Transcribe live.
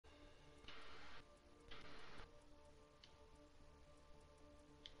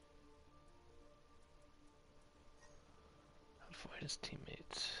Fight his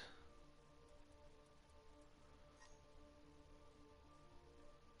teammates.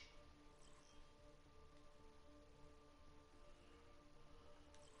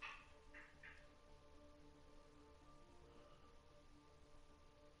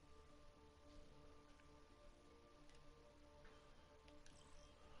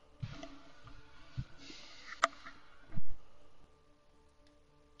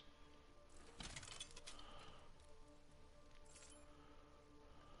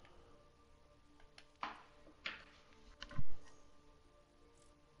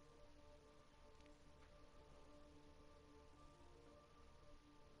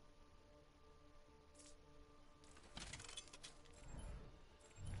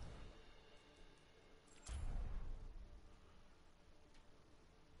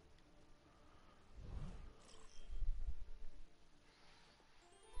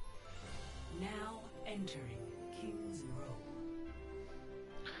 Now entering King's Row.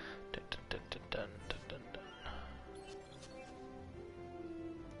 Dun, dun, dun, dun, dun, dun, dun.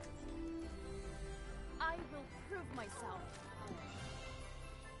 I will prove myself.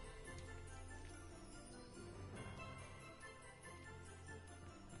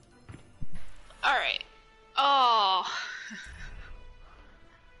 All right. Oh.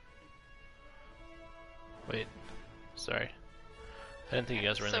 Wait, sorry. I didn't think you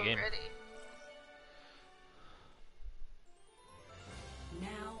guys were in the game. Ready.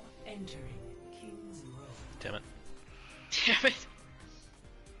 Now entering King's Row. Damn it. Damn it.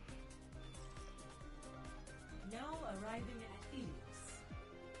 Now arriving at Phoenix.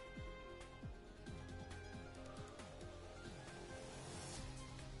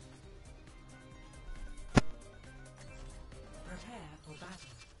 Prepare for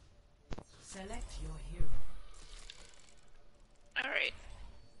battle. Select your hero. Alright.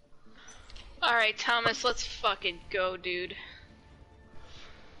 Alright, Thomas, let's fucking go, dude.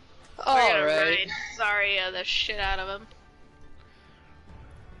 We're gonna ride Zarya the shit out of him.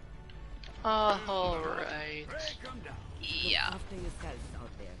 Alright. Yeah. After yourselves out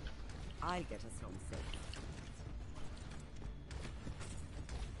there, I'll get us home safe.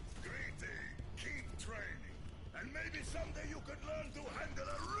 Greedy, keep training, and maybe someday you could learn to handle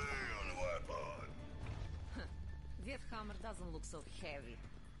a real weapon. That hammer doesn't look so heavy.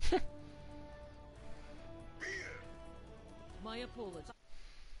 Beer. My apologies.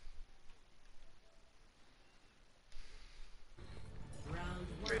 Round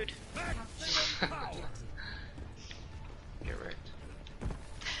one. Rude. Get wrecked.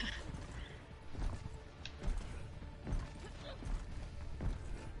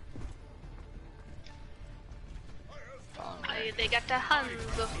 They got the Huns.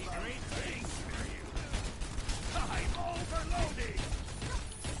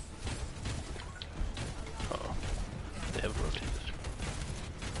 Uh-oh. They have rotated.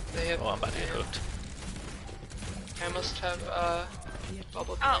 They have. Oh, I'm about to get hooked. I must have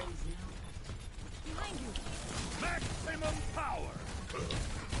bubble. Oh. Maximum power.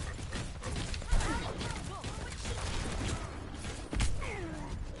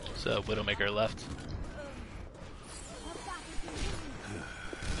 So, Widowmaker left.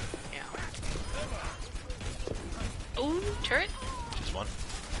 Ooh, turret. Just one.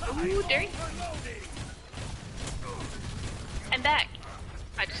 Ooh, dairy. I'm back.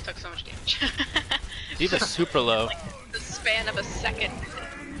 I just took so much damage. D.Va's super low. Like the span of a second.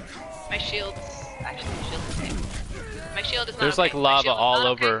 My shield's actually my shield's okay. My shield is not There's okay. like My lava shield is all not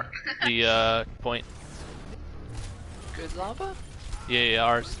over okay. the point. Good lava? Yeah,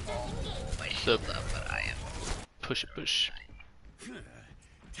 ours. My shield's up, but I am. Push it, push.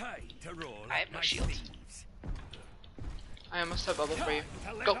 Time to roll. I have no shield. I almost have bubble for you.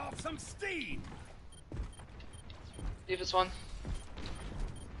 Let Go. off some steam. D.Va's one.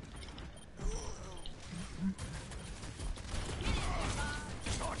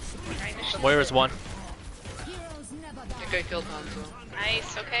 Moira's one. I think I killed Hanzo.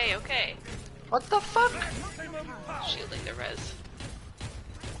 Nice. Okay. Okay. What the fuck? Shielding the res.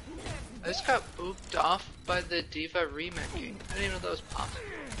 I just got booped off by the D.Va remaking. I didn't even know that was popping.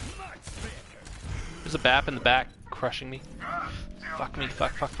 There's a BAP in the back crushing me. Fuck me.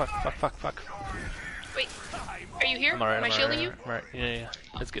 Fuck, fuck, fuck, fuck, fuck, fuck. Wait. Are you here? I'm alright. Am I shielding you? I'm alright. Yeah.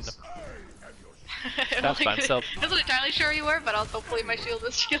 That's good enough. I'm That's like, by himself. I wasn't entirely sure you were, but I'll hopefully my shield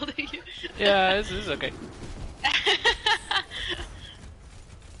is shielding you. Yeah, this is okay.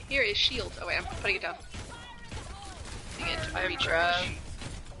 Here is shield. Oh wait, I'm putting it down. Putting it to I have reach. grab.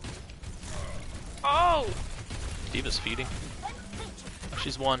 Oh! D.Va's feeding. Oh,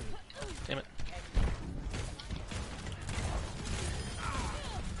 she's one. Damn it.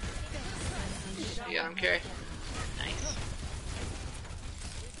 Yeah, I'm carry. Nice.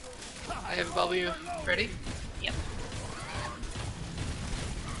 I have W ready. Yep.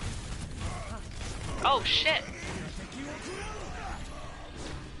 Oh shit!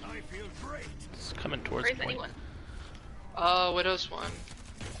 I feel great. It's coming towards Where's point. anyone? Widow's one.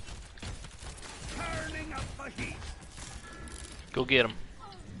 Turning up the heat. Go get him.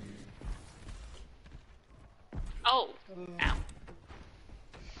 Oh, ow.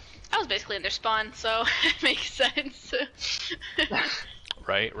 I was basically in their spawn, so it makes sense.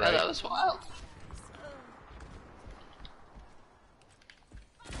 Right, Oh, right. that was wild.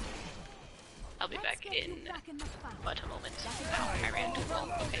 I'll be back in but a moment. Ow, I ran too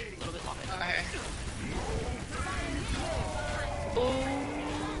long. Okay, a little bit longer. Okay.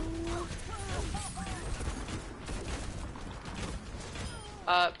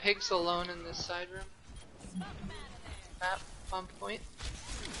 Pig's alone in this side room. Map on point.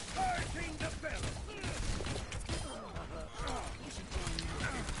 Starting the bell.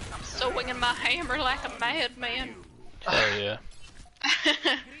 I'm swinging my hammer like a madman. Oh yeah.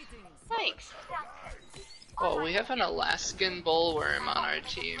 Thanks. Oh, we have an Alaskan bullworm on our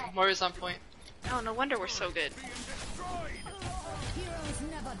team. Where is on point? Oh, no wonder we're so good.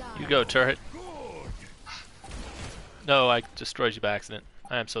 You go, turret. No, I destroyed you by accident.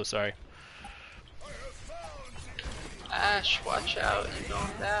 I am so sorry. Ash, watch out, you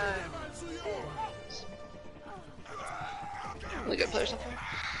don't die. Really good players on point.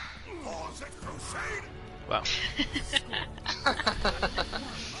 Wow.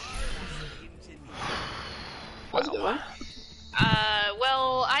 How's it going?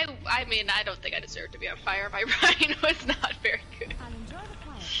 Well, I mean, I don't think I deserve to be on fire. My Ryan was not very good.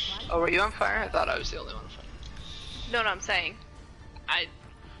 Oh, were you on fire? I thought I was the only one on fire. No, I'm saying, I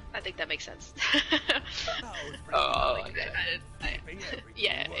think that makes sense. Oh, Like, okay.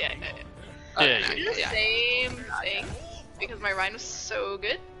 yeah. Yeah, I did the same thing because my Ryan was so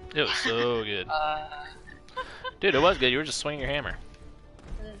good. it was so good. Dude, it was good. You were just swinging your hammer.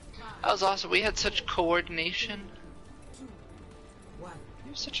 That was awesome. We had such coordination. You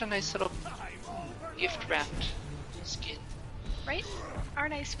have such a nice little gift wrapped skin. Right?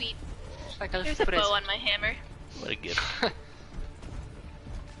 Aren't I sweet? It's like a There's a bow present. on my hammer. What a gift.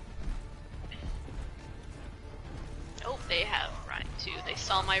 Oh, they have Ryan too. They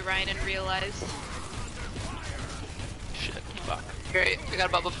saw my Ryan and realized. Shit. Fuck. Great, I got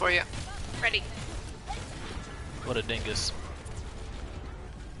a bubble for you. Ready. What a dingus.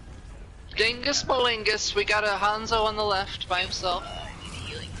 Dingus Malingus, we got a Hanzo on the left by himself.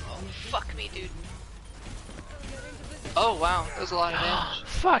 Healing. Oh, fuck me, dude. Oh wow, that was a lot of damage.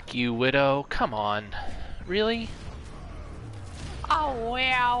 Fuck you, Widow. Come on. Really? Oh,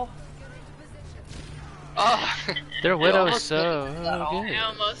 wow. Oh, Their Widow's almost so didn't at all. good. I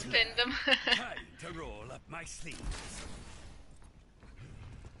almost pinned him. Time to roll up my sleeves.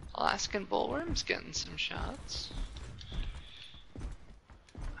 Alaskan bullworm's getting some shots.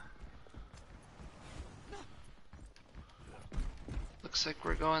 Looks like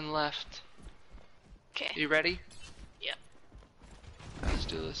we're going left. Okay. You ready? Yep. Let's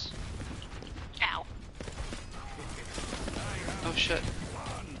do this. Ow. Oh shit.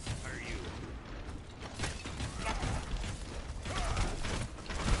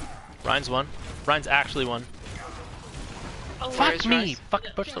 Ryan's one. Ryan's actually one. Oh, Fuck Where's me! Ryan?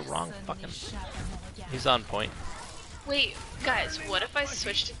 Fucking pushed the wrong fucking. He's on point. wait, guys, what if I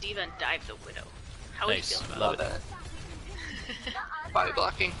switch to Diva and dive the Widow? How would you Nice. feel Love about it. it. Body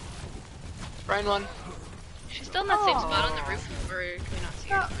blocking. Ryan one. She's still in that same spot on the roof, or can we not see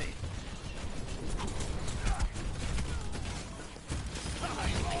her?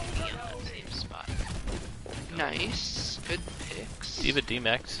 Be on that same spot. Nice. Good picks. Diva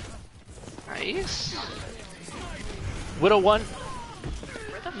D-Max. Nice. Widow one.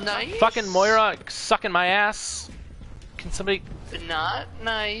 Nice. Fucking Moira sucking my ass. Can somebody? Not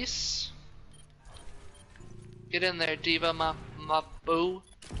nice. Get in there, Diva, my boo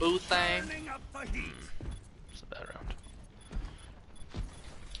thing. Turning up the heat. It's a bad round.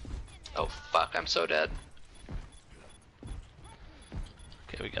 Oh fuck, I'm so dead.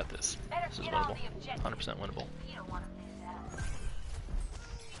 Okay, we got this. This is winnable. 100% winnable.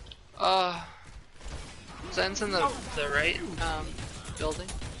 Zen's in the right building.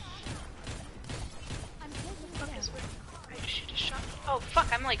 I shoot a shot. Oh fuck,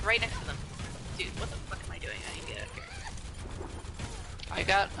 I'm like right next to them. Dude, what the fuck am I doing? I need to get out of here. I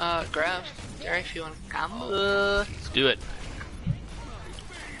got Grav. There if you want to come. Let's do it.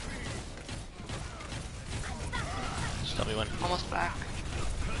 Just tell me when. Almost back.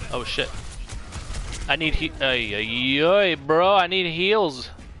 Oh shit. I need bro, I need heals.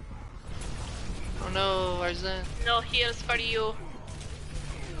 Oh no, where's Zen? No heals for you.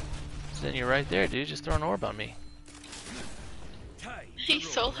 Then you're right there, dude. Just throw an orb on me. He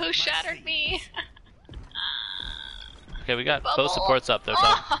solo shattered me. Okay, we got Bubble. both supports up though,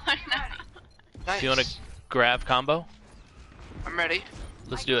 Tom. Oh, no. Nice. Do you want to grab combo? I'm ready.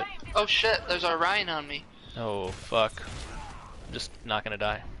 Let's do it. Oh shit, there's a Ryan on me. Oh, fuck. I'm just not gonna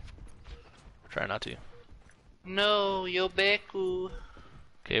die. Try not to. No, Yobeku.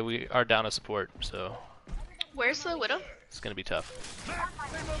 Okay, we are down a support, so Where's the widow? it's gonna be tough.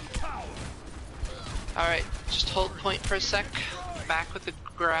 Alright, just hold point for a sec. Back with the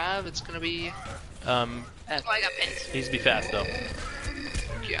grab, it's gonna be... Um, Oh, I got pinned. needs to be fast though.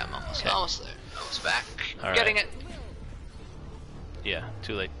 Yeah, I'm almost, Okay. almost there. Almost back. All Getting right. it. Yeah,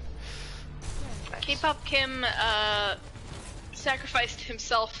 too late. K-pop Kim sacrificed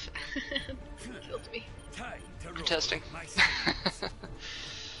himself. Killed me. Testing.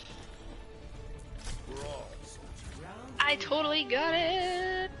 I totally got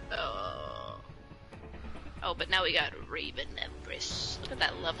it. Oh. Oh, but now we got Raven Empress. Look at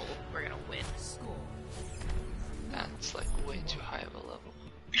that level. We're gonna win. That's like way too high of a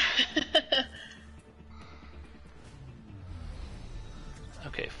level.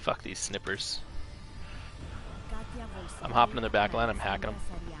 Okay, fuck these snippers. I'm hopping in their back line, I'm hacking them.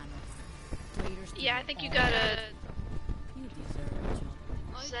 Yeah, I think you gotta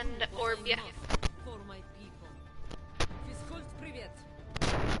send orb. Yeah. For my people. Fiskult privet.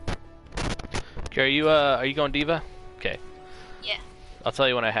 Okay, are you going Diva? Okay. Yeah. I'll tell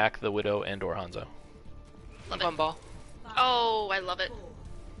you when I hack the Widow and or Hanzo. Love One it. ball. Oh, I love it.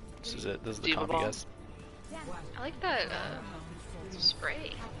 This is it. This is the Diva combo, ball. guys. I like that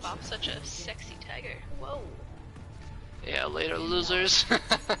spray. Bob's such a sexy tiger. Whoa. Yeah, later losers.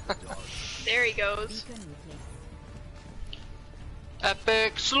 There he goes.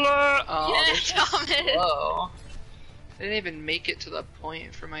 Epic slur! Oh, Yeah, this is Thomas. slow. I didn't even make it to the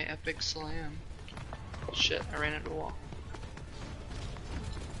point for my epic slam. Shit, I ran into a wall.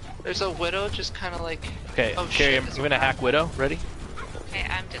 There's a widow just kind of like... Okay, Oh, Carrie, shit, I'm it's gonna hack Widow. Ready? Okay,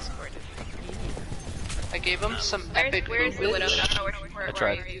 I'm discorded. I gave him some epic Where's the widow? I don't know where I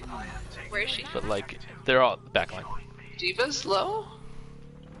tried. are you? Where is she? But like, they're all backline. Diva's low?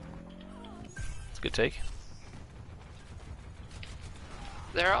 It's a good take.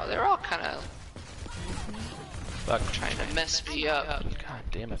 They're all kind of Fuck. trying to mess me up. God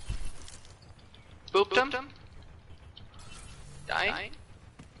damn it. Booped him? Dying?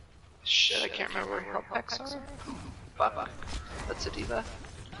 Shit, I can't remember where health packs are. Fuck. That's a diva.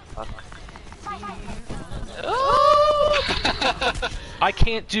 Fuck. Oh! I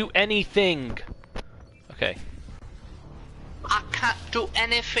can't do anything. Okay, I can't do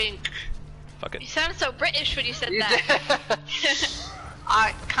anything. fuck it. You sounded so British when you said that.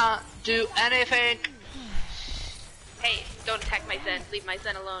 I can't do anything. Hey, don't attack my Zen. Leave my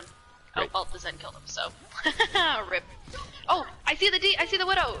Zen alone. Great. Oh, well, the Zen killed him, so. Rip. Oh, I see the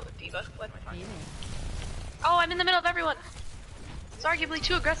widow. Diva. What am I talking? Oh, I'm in the middle of everyone. It's arguably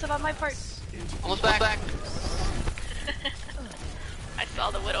too aggressive on my part. Almost back. I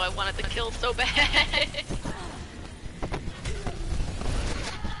saw the widow I wanted to kill so bad.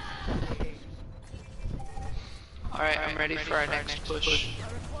 Alright, I'm ready for our next push.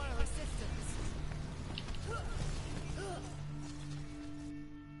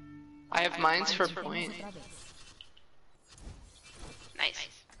 I have mines for point. Nice.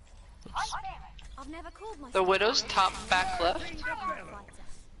 I've never called myself The widow's top back left.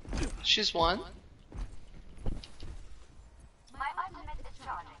 She's one.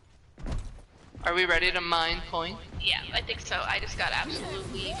 Are we ready to mine point? Yeah, I think so. I just got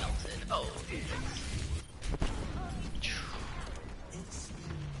absolutely melted. Oh.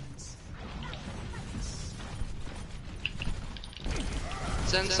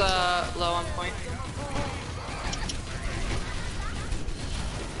 Zen's low on point.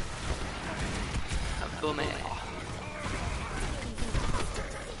 Boom it.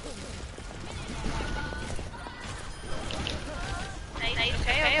 Nice.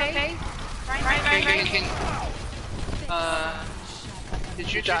 Okay. Right. King.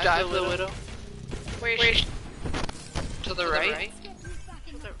 Did you dive the widow? Where is she? To the right?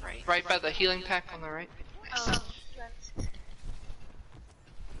 To the right. Right by the healing pack on the right. Oh.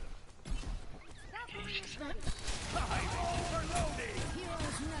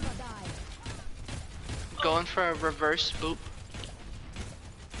 Going for a reverse boop.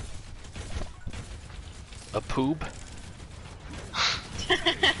 A poob?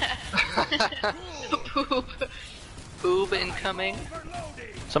 Poop. Boob incoming.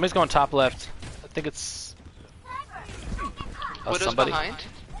 Somebody's going top left. I think it's... Oh, Widow's somebody. behind.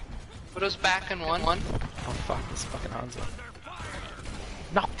 Widow's back in one. Oh fuck, this fucking Hanzo.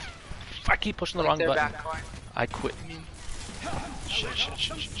 No! I keep pushing the Like wrong they're button. back going. I quit. Shit.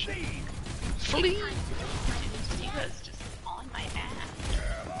 Flee! D.Va's just on my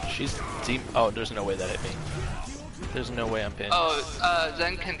ass. She's deep. Oh, there's no way that hit me. There's no way I'm pinned. Oh,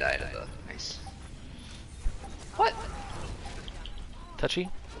 Zen can die to the. Nice. What? Touchy.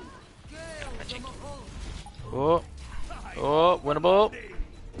 Oh. Oh, winnable.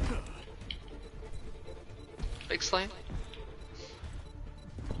 Big slay.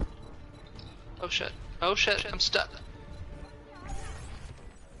 Oh shit. Oh shit, I'm stuck.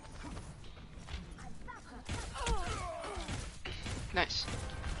 Nice.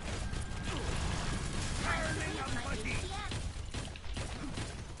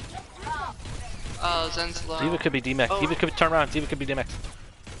 Oh, Zen's low. D.Va could be D-Max. Oh. D.Va could turn around. D.Va could be D-Max.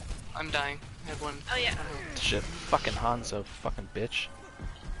 I'm dying. I have one. Oh yeah. Shit. Fucking Hanzo. Fucking bitch.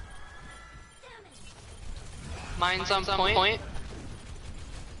 Mine's on point.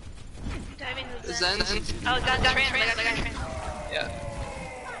 Diving the Zen. Oh, got trans. I got trans. Yeah.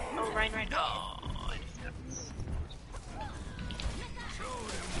 Oh, Ryan. Oh, I just got this.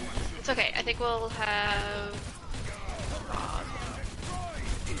 It's okay. I think we'll have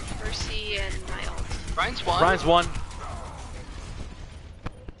Mercy and my ult. Ryan's one. Ryan's one.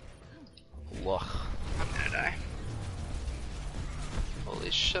 Look. I'm gonna die.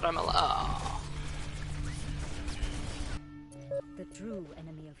 Holy shit, I'm alive. The true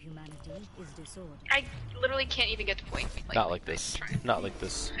enemy of humanity is disorder. I literally can't even get to point. Not like this. Not like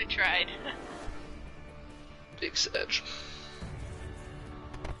this. I tried. Big sedge.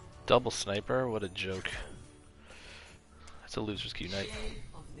 Double sniper? What a joke. That's a loser's queue night.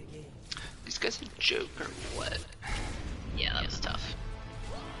 These guys a joke or what? Yeah, that was tough.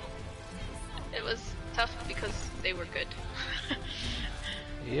 It was tough because they were good.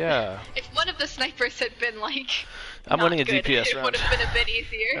 Yeah. If one of the snipers had been like, I'm not winning a good, DPS it round. would have been a bit I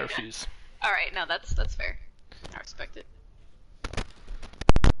easier. refuse. All right, no, that's fair. I respect it.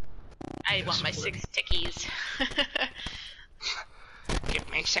 I want my 6 tickies. Give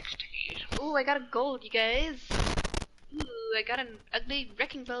me 6 tickies. Ooh, I got a gold, you guys. Ooh, I got an ugly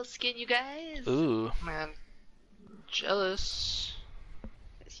Wrecking Ball skin, you guys. Ooh. Man. Jealous.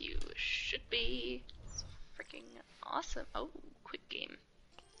 As you should be. It's freaking awesome. Oh, quick game.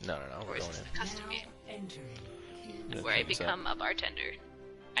 No, Or we're is going this in. a custom game? Yeah, Where I what's that? become a bartender.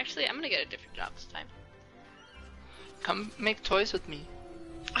 Actually, I'm gonna get a different job this time. Come make toys with me.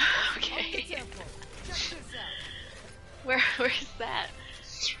 Okay. Where's that?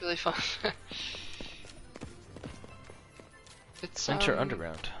 It's really fun. It's Enter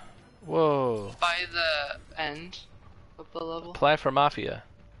underground. Whoa. by the end of the level. Apply for Mafia.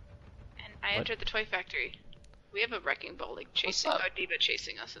 And I What? entered the toy factory. We have a wrecking ball like chasing up? a diva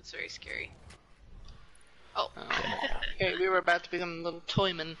chasing us. It's very scary. Oh. Okay, we were about to become little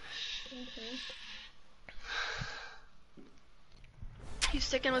toymen. You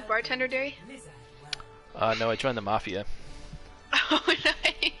sticking with bartender, Derry? No, I joined the Mafia. Oh,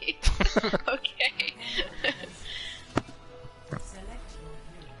 nice. Okay.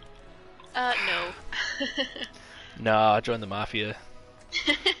 No. No, I joined the Mafia.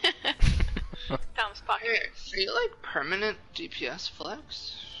 Tom's pocket. Are you like permanent DPS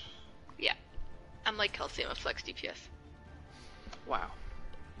flex? Yeah. I'm like Kelsey, I'm a flex DPS. Wow.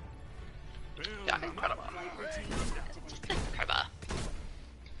 Yeah, incredible. Karba.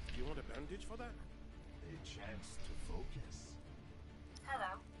 You want a bandage for that? A chance to focus.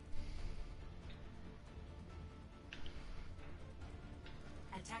 Hello.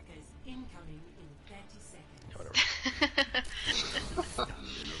 Attackers incoming in 30 seconds. Whatever.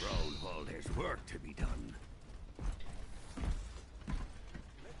 In a round hall, there's work to be done.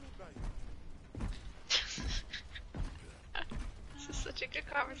 This is such a good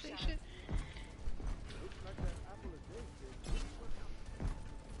conversation.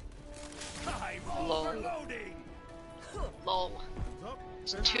 Lol. Lol.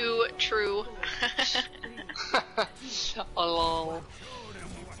 It's too true. Lol.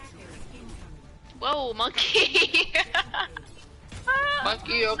 Whoa, monkey!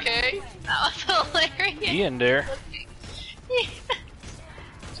 Monkey, okay? That was hilarious. Ian there.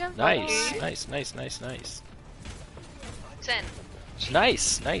 Jump Nice. monkey. Nice. 10.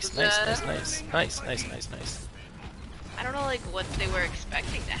 Nice. I don't know like what they were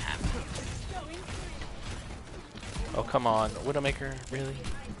expecting to happen. Oh, come on. Widowmaker, really?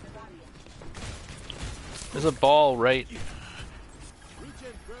 There's a ball right.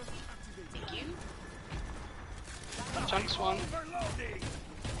 Thank you. Chunks one.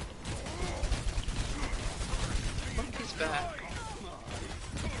 Monkey's back.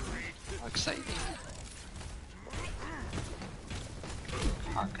 How exciting.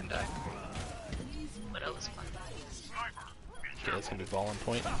 Hawk can die. was fun. Okay, that's gonna be ball on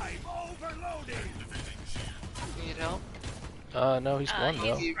point. Need help? No, he's won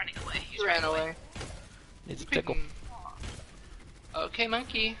though. He's running away. He ran away. Needs a tickle. Okay,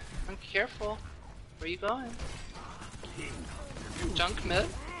 monkey. Monkey, careful. Where you going? Junk mid?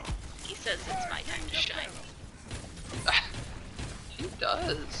 He says it's my time to shine. He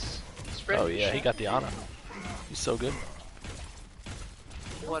does. Oh yeah, he got the Ana. He's so good.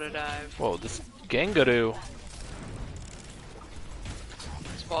 What a dive. Whoa, this Gangaru.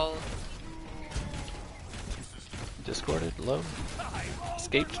 Ball. Discorded, low.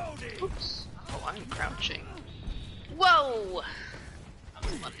 Escaped. Oops. Oh, I'm crouching. Whoa! That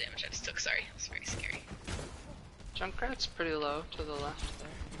was a lot of damage I just took, sorry. It was very scary. Junkrat's pretty low to the left there.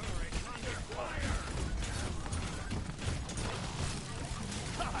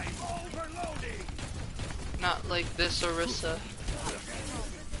 Not like this, Orisa.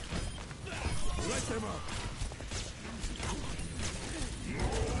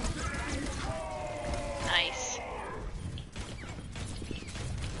 Nice.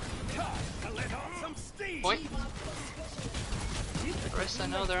 Point. Orisa,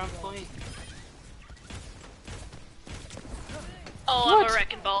 no, they're on point. Oh, What? I'm a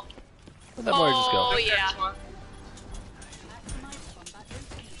wrecking ball. Where'd that Mori just go? Oh, yeah.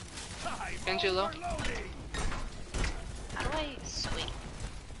 Angelo. How do I swing?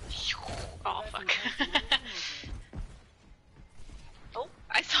 Oh, fuck. Oh,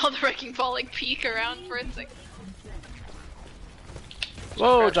 I saw the wrecking ball like peek around for a second.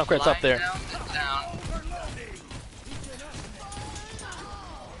 Whoa, Junkrat's up there. Down.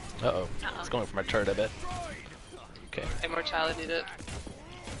 Uh-oh. It's going for my turret, I bet. Okay. Immortality did.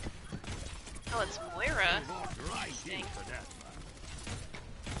 Oh, it's Moira. Interesting.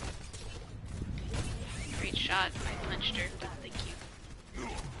 Great shot. I punched her. Thank you.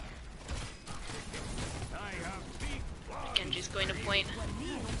 Genji's going to point.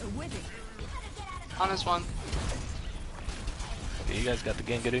 On his one. Okay, you guys got the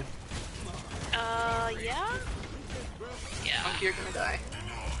Gangaru? Yeah? Yeah. Monkey, you're gonna die.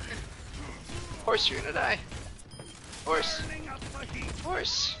 Horse, you're gonna die. Horse.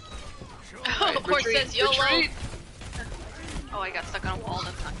 Horse. Oh, Right, horse retreat, says YOLO. retreat. Oh, I got stuck on a wall.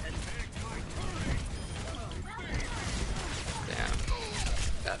 That's not good. Damn.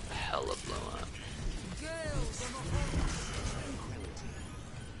 Got hella blow up.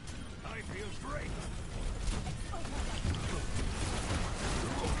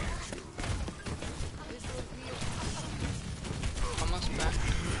 Almost back.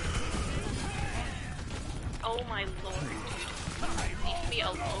 Oh my lord, dude. Leave me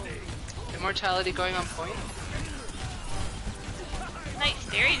alone. Immortality going on point. Nice,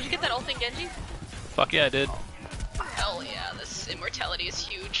 Derry. Did you get that ult in Genji? Fuck yeah, I did. Hell yeah, this immortality is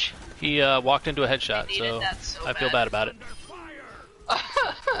huge. He walked into a headshot, I needed so that so I feel bad. bad about it.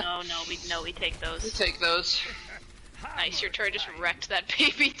 No, we take those. We take those. Nice, your turret just wrecked that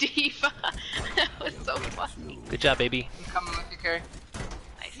baby diva. That was so funny. Good job, baby. I'm coming with you, Carrie.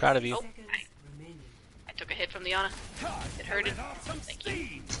 Nice. Proud of you. Oh, I took a hit from the Ana. It hurted. Thank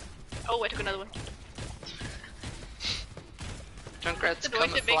you. Oh, I took another one. Junkrat's The noise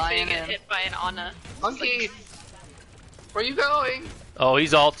coming it makes when you flying get in. hit by an Ana. Monkey! Where you going? Oh,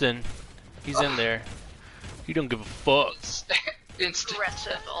 he's ulting. He's in there. He don't give a fuck. Instant.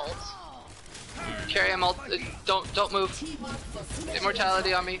 Aggressive ult. Carry him. Don't move.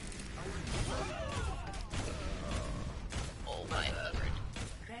 Immortality on me. Oh my lord.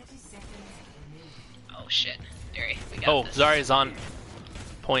 Oh shit. Derry, we got Oh, this. Zarya's on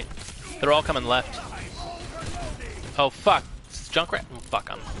point. They're all coming left. Oh, fuck. It's Junkrat. Oh, fuck,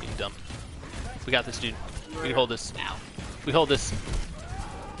 I'm being dumb. We got this, dude. We hold this. Ow. We hold this.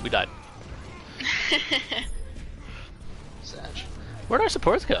 We died. Sag. Where'd our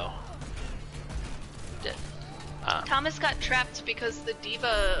supports go? Dead. Ah. Thomas got trapped because the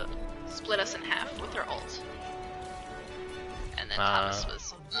diva split us in half with her ult. And then Thomas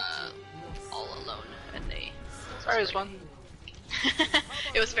was all alone, and they... Sorry, there's one.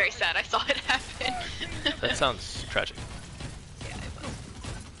 It was very sad, I saw it happen. That sounds tragic. Yeah, it was.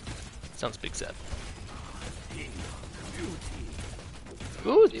 Sounds big sad.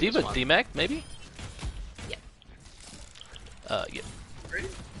 Ooh, Diva one. D-Mac, maybe? Yeah. Yeah. Ready?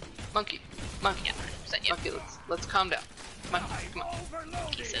 Monkey. Monkey. Yeah, 100%, yeah. Monkey, let's calm down. Come on, come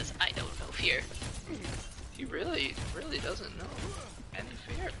on. He says, I don't know fear. He really doesn't know. And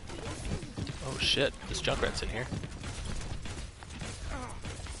fair. Oh shit, this Junkrat's in here.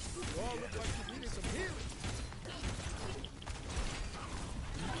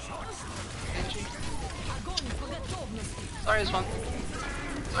 Angie. Sorry, there's one.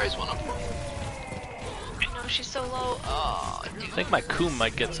 Sorry, there's one up. she's so low. Oh, dude. I think my Coom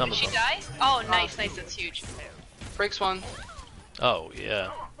might get some Did of she them. die? Oh, nice, nice. That's huge. Breaks one. Oh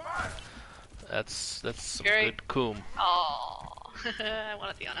yeah. That's some Gary. good Coom. Oh, I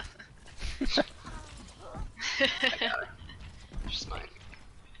wanted Diana. I got her. She's mine.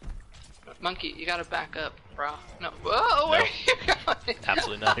 Monkey, you gotta back up, bro. No. Whoa, where No. are you going?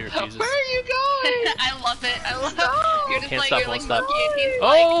 Absolutely not. He refuses. Where are you going? I love it. I love it. You're just Can't like, stop, you're won't like stop. monkey and he's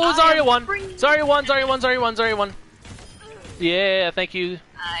Oh, like, Zarya I am won! free. Zarya won! Zarya won! Zarya won! Zarya won! Yeah, thank you.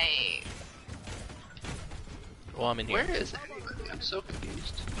 I... Well, I'm in here. Where is everybody? I'm so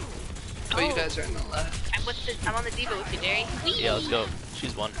confused. Oh, you guys are on the left. I'm on the Diva with you, Jerry. Yeah, let's go.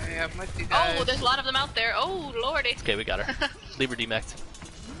 She's won. I have my two guys. Oh, there's a lot of them out there. Oh, lordy. Okay, we got her. Leave her demaxed.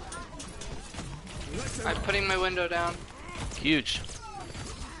 I'm putting my window down. Huge.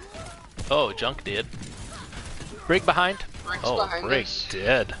 Oh, Junk did. Brig behind. Brig's Oh, behind Brig us.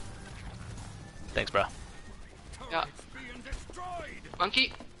 dead. Thanks, bro. Yeah.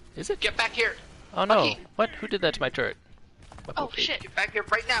 Monkey, Is it? get back here. Oh no. Monkey. What? Who did that to my turret? Oh, shit. Get back here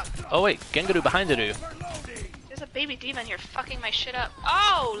right now. Oh wait, Gengaru behind the dude. There's a baby Diva in here fucking my shit up.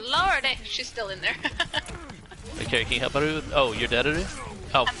 Oh, lordy. She's still in there. Okay, can you help Aru? Oh, you're dead, Aru?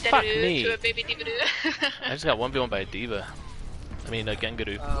 Oh, I'm fuck dead me. to a baby Diva. I just got 1v1 by a Diva. I mean, a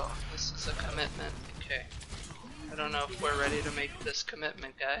Gengaru. Oh, this is a commitment. Okay. I don't know if we're ready to make this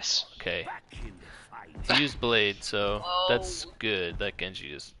commitment, guys. Okay. He used Blade, so Whoa. that's good. That Genji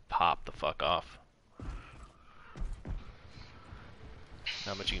just popped the fuck off.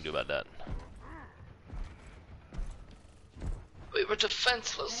 Not much you can do about that. We were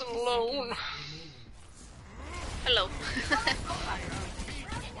defenseless and alone. Hello.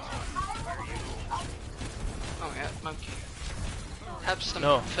 Oh yeah, monkey. Have some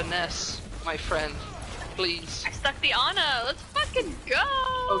No. finesse, my friend. Please. I stuck the Ana. Let's fucking go.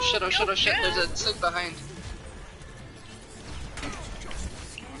 Oh shit, oh shit, oh shit. Go. There's a Sig behind.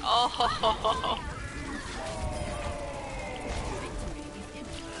 Oh.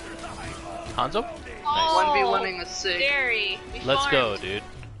 Hanzo? Nice. Oh, 1v1ing a Sig. Jerry. We Let's go, farmed. dude.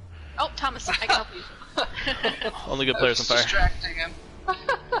 Oh, Thomas, I can help you. Only good I players was on fire. distracting him.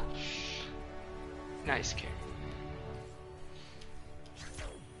 Nice carry.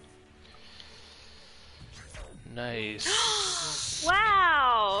 Nice.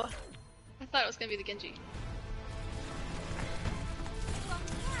 Wow. I thought it was gonna be the Genji.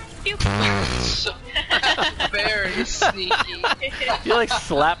 Pew. So, very sneaky. You like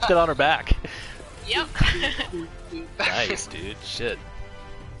slapped it on her back. Yep. Nice, dude. Shit.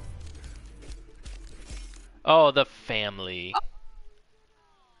 Oh, the family.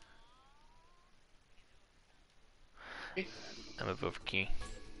 I'm a vote for King.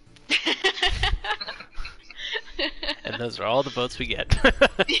 And those are all the votes we get.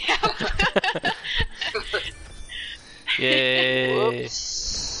 Yay.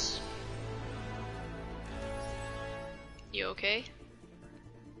 Whoops. You okay?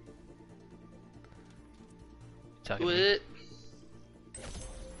 Talking to me. What?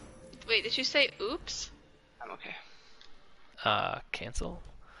 Wait, did you say oops? I'm okay. Cancel.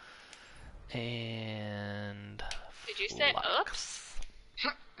 And Did you say flux.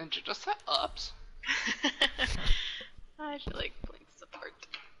 oops? And you just said ups. I feel like pulling this apart.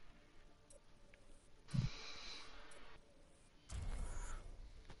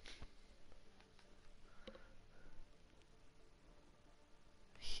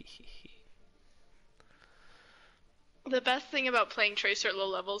 The best thing about playing Tracer at low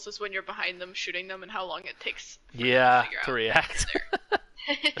levels is when you're behind them, shooting them, and how long it takes for them Yeah, figure to out react.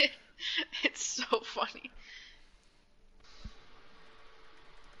 It's so funny.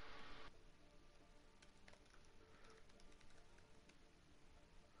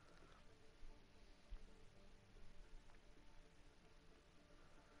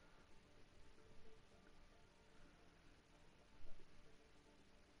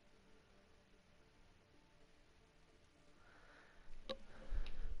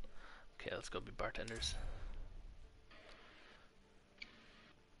 Okay, let's go be bartenders.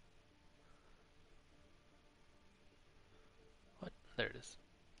 What? There it is.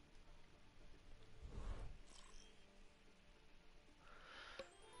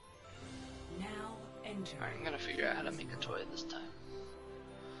 Now enter. Alright, I'm gonna figure out how to make a toy this time.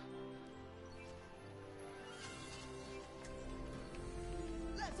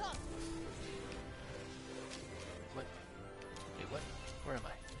 What? Wait, what? Where am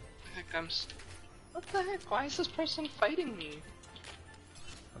I? What the heck? Why is this person fighting me?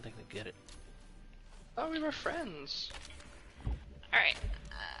 I don't think they get it. I thought we were friends. Alright.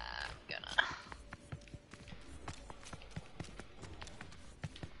 I'm gonna...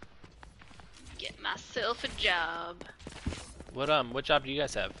 get myself myself a job. What job do you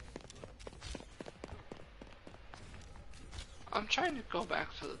guys have? I'm trying to go back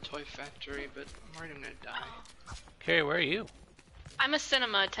to the toy factory, but I'm worried I'm gonna die. Carrie, where are you? I'm a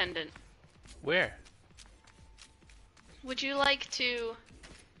cinema attendant. Where? Would you like to?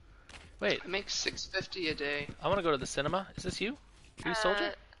 Wait, I make $6.50 a day. I want to go to the cinema. Is this you? Are you a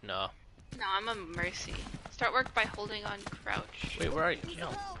soldier? No. No, I'm a mercy. Start work by holding on crouch. Wait, where are you?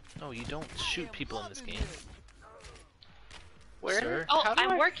 No, you don't shoot people in this game. Where? Sir? Oh, How do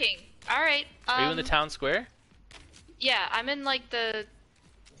I'm I- working. All right. Are you in the town square? Yeah, I'm in like the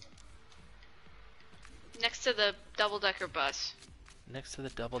next to the double-decker bus. Next to the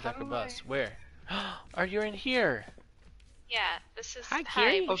double-decker How do bus. I- Where? Are you in here? Yeah, this is. Hi, Hi,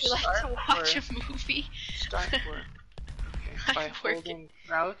 Carrie. would you Oh, like to start watch work. a movie? Start work. Okay, by I'm working. holding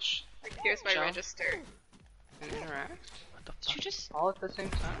crouch Here's my Jump. register. and interact. What the Did fuck? you just? All at the same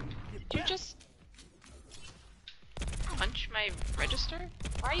time? Did you just punch my register?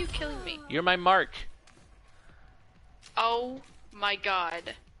 Why are you killing me? You're my mark. Oh my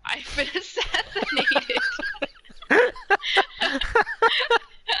god. I've been assassinated.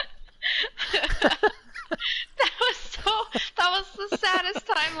 That was the saddest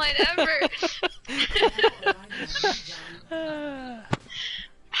timeline ever.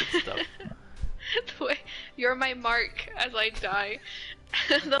 Good stuff. The way, you're my mark as I die.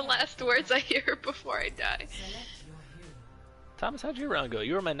 The last words I hear before I die. Thomas, how'd your round go?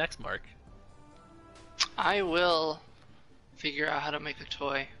 You were my next mark. I will figure out how to make a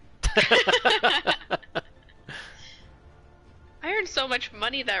toy. I earned so much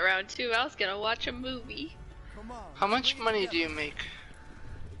money that round too. I was gonna watch a movie. How much money do you make?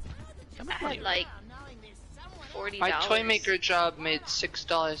 I had like $40. My toy maker job made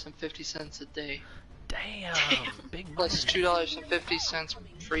 $6.50 a day, Damn, big money. plus $2.50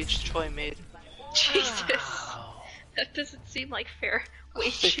 for each toy made. Jesus, Wow. that doesn't seem like fair I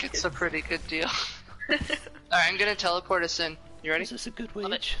think wages. it's a pretty good deal. Alright, I'm gonna teleport us in. You ready? Is this a good Love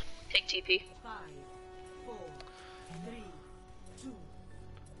it. wage? Take TP. 5, 4, 3,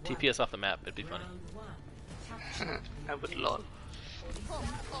 2, TP us off the map, it'd be funny. round 1. I would love.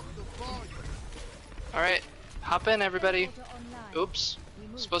 Alright, hop in everybody. Oops.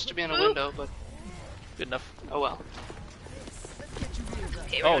 Supposed to be in a window, but Good enough. oh well.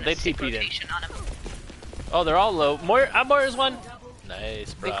 Okay, Oh, we're they gonna stick TP'd in. rotation on him. Oh, they're all low. Moira's one.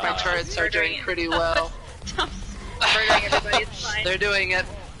 Nice, I bro. think my turrets are doing pretty well. Murdering everybody, it's fine. They're doing it.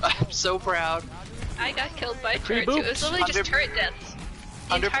 I'm so proud. I got killed by a Pre-booped. turret too. It was literally just 100 turret deaths.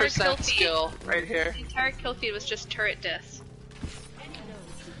 The entire kill 100% feed- skill right here. The entire kill feed was just turret deaths.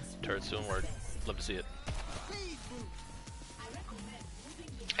 Turret's doing work. Love to see it.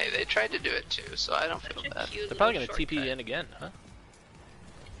 Hey, they tried to do it too, so I don't feel Such a bad. cute They're probably little gonna TP shortcut. in again, huh?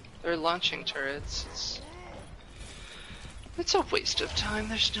 They're launching turrets. It's a waste of time.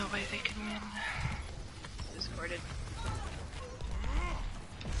 There's no way they can win. Discorded.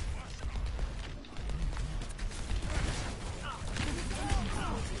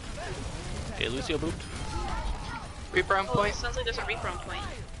 Okay, Lucio booped. Reaper on Oh, point. sounds like there's a Reaper on point.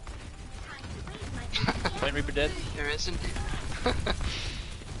 Point Reaper dead. There is indeed.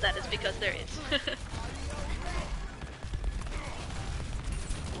 That is because there is.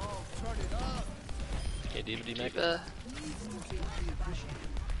 Okay, Diva D Mac. Diva.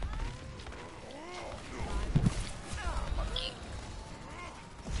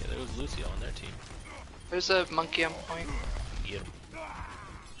 Okay, there was Lucio on their team. There's a monkey on point. Get him.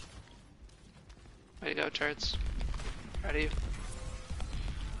 Way to go, turrets. Proud of you.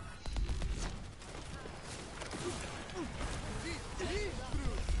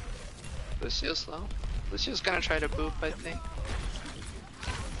 Lucio's low. Lucio's gonna try to boop, I think.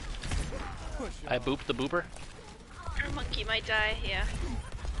 I booped the booper. Our monkey might die, yeah.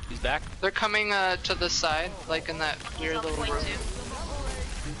 He's back. They're coming to the side, like in that He's weird on little point room. too.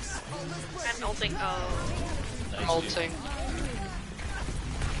 I'm ulting. Oh, Nice, Molting. dude.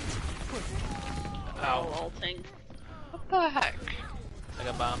 oh, Ow. ulting. What the heck? I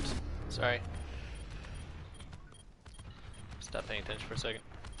got bombs. Sorry. Stop paying attention for a second.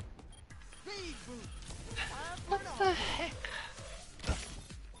 What the heck?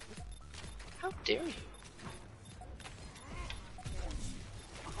 How dare you?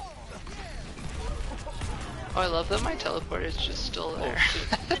 Oh, I love that my teleport is just still there.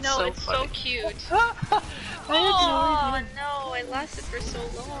 I know, so it's funny. so cute. Oh no, I lasted for so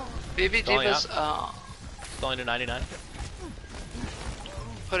long. Baby Going Diva's Falling to 99.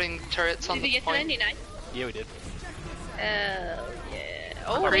 putting turrets on Did we the get to point. 99? Yeah, we did. Yeah.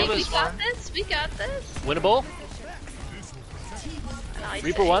 Oh, Marie wait, we was got one. this. We got this. Winnable. Nice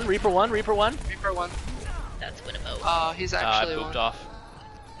Reaper save. 1, Reaper 1, Reaper 1. Reaper one. Oh, he's I actually booped one. off.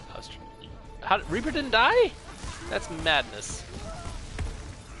 How Reaper didn't die? That's madness.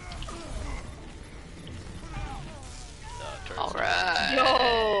 Turrets. Alright.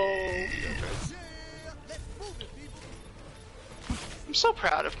 No. I'm so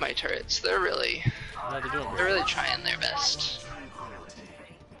proud of my turrets. They're really trying their best.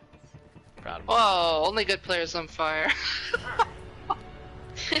 Proud of Whoa, only good players on fire.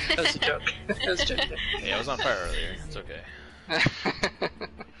 That was a joke. That was a joke. Yeah, I was on fire earlier. It's okay.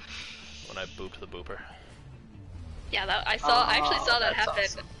 When I booped the booper. Yeah, I actually saw that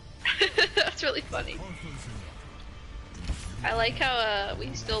that's happen. awesome. That's really funny. I like how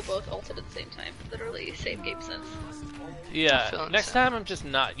we still both ulted at the same time. Literally, same game sense. Yeah, feeling next sad. time I'm just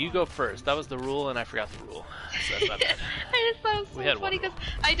not. You go first. That was the rule, and I forgot the rule. So that's not bad. I just thought it We was had so funny one because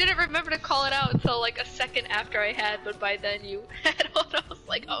I didn't remember to call it out until like a second after I had, but by then you had one. I was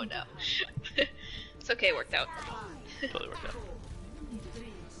like, oh no. It's okay, it worked out. Totally worked out.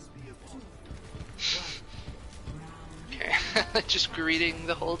 Okay, just greeting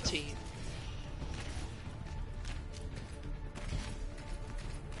the whole team.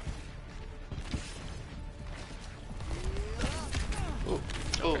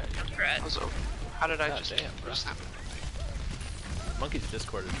 Oh, Congrats. that was over. How did I God just damn, bro. just happen? Monkey's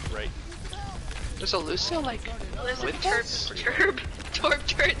Discord is right. There's a Lucio like Oh, there's a with Torb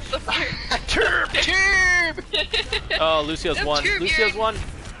turret somewhere. Turb. Oh, Lucio's No one. turb, Lucio's Yuri. one.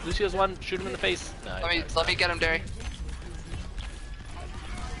 Lucio's one. Shoot him in the face. No, Let me get him, Derry.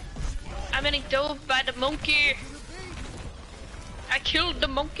 I'm getting dove by the monkey. I killed the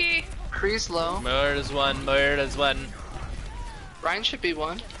monkey. Kree's low. Murder's one. Murder's one. Ryan should be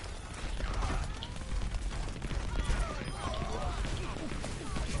one.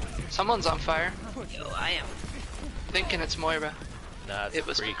 Someone's on fire. Yo, I am Thinking it's Moira. Nah, it's It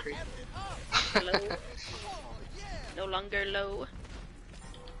was free. Kree. low. No longer low.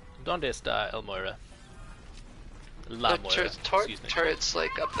 Donde está El Moira? La The Moira. Excuse me. turret's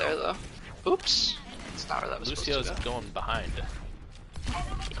like up there though. Oops. That's not where that was Lucio's supposed to go. going behind.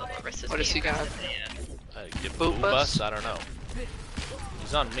 What is he gonna- Give Boop boop us? us? I don't know.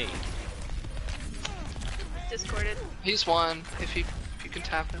 He's on me. Discorded. He's one. If you can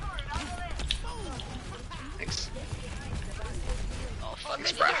tap him. Thanks. Oh fuck.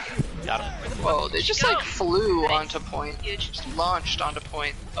 Thanks, bruh. Got him. Whoa, they just Go. like flew Nice. onto point. Huge. Just launched onto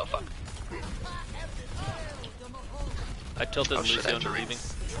point. Oh fuck. I tilted Oh, shit, I Lucio have to into leaving.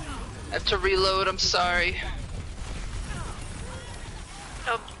 I have to reload, I'm sorry.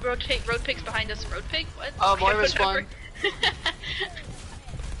 Oh, road pig's behind us. Road pig? What? Oh, Okay, Moira's whatever. one.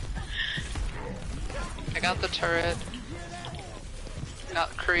 I got the turret. Got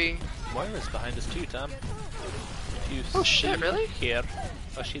Kree. Moira's behind us too, Tom. If you Oh, shit, see really? Here.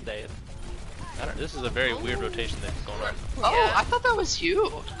 Oh, she died. I don't. This is a very weird rotation that's going on. Oh, Yeah. I thought that was you.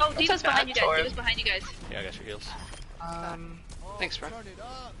 Oh, That's Diva's a behind you bad guys. Torb. Diva's behind you guys. Yeah, I got your heals. Thanks, bro.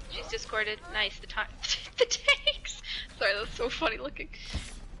 She's discorded. Nice. The the tanks. Sorry, that's so funny looking.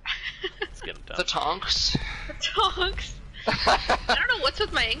 Let's get him done. The tonks. The tonks. I don't know what's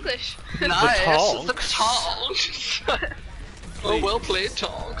with my English. Nice. tonks. The tonks. Oh, well played,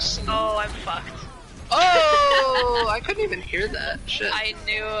 tonks. Oh, I'm fucked. Oh, I couldn't even hear that. Shit. I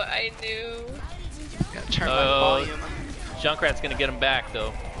knew. Gotta turn my Oh. volume. Junkrat's gonna get him back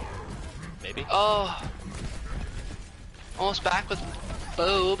though. Maybe. Oh. Almost back with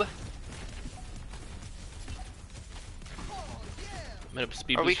Bob. I'm gonna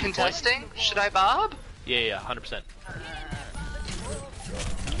speed Are we boost your point. contesting? Should I bob? Yeah, 100%.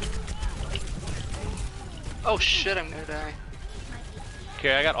 Oh shit, I'm gonna die.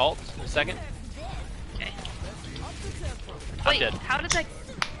 Okay, I got ult in a second. Okay. I'm Wait, dead. how did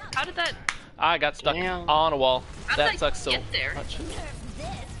that? I got stuck Damn. on a wall. How did That I sucks so get there? much.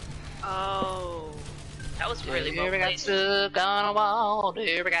 Oh, that was really well Dear, we got played. stuck on a wall.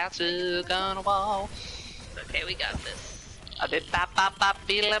 Dear, we got stuck on a wall. Okay, we got this. I did pop pop pop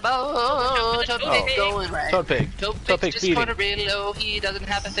feel a bow. Oh, Toad oh. Pig's going right. Toad Pig. Toad Toad Pig's Pig just feeding. going really low. He doesn't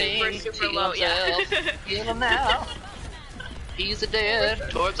have a thing. Super to low, yeah. himself. Heal him now. He's a dead.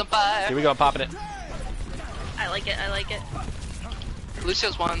 Torb's on fire. Here we go, I'm popping it. I like it.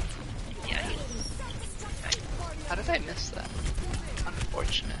 Lucio's one. Yeah. How did I miss that?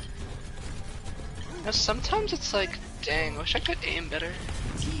 Unfortunate. You know, sometimes it's like, dang, wish I could aim better.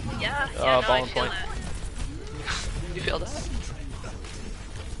 Yeah. Oh, Yeah. No, ball I and feel point. that. You feel that?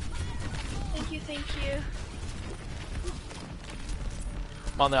 Thank you.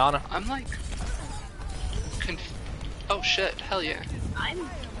 I'm on the Ana. I'm like, oh shit, hell yeah. I'm.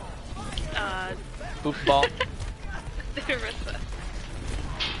 Boop the ball. Nerissa.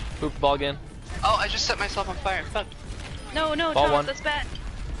 Boop the ball again. Oh, I just set myself on fire. Fuck. No, no, Ball Tom, one. that's bad.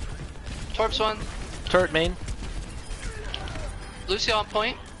 Torps one. Turret main. Lucio on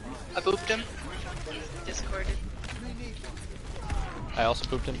point. I booped him. Discorded. I also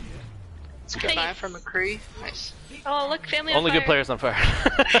pooped him. Nice. 9 from McCree. Nice. Oh, look, family on Only fire. good players on fire.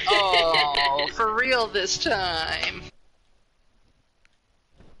 Oh, for real this time.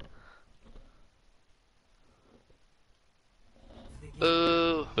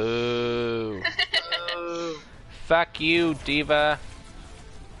 Boo. Boo. Boo. Fuck you, diva.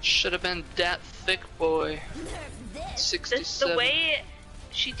 Should have been that thick boy. 67. The way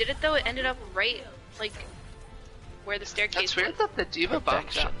she did it though, it ended up right, like, where the staircase That's weird was. that the diva bomb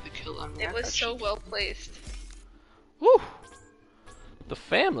Perfection. got the kill on me. It was so well placed. Woo. The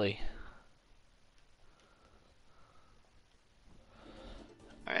family.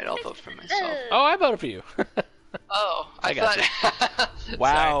 Alright, I'll vote for myself. Oh, I voted for you. Oh, I got thought.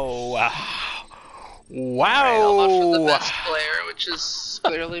 Wow. Sorry. Wow. Alright, I'll vote for the best player, which is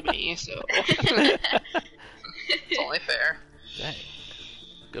clearly me, so. It's only fair. Dang.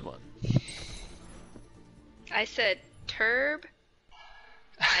 Good one. I said Turb.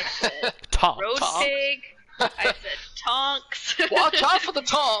 I said Tom. Road Tonks. Pig. I said Tonks. Watch out for the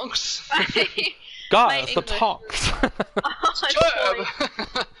tonks! God, My it's the English talks. Turb!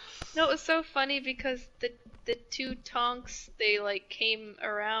 No, it was so funny because the two Tonks, they like came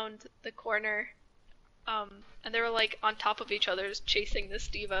around the corner, and they were like on top of each other chasing this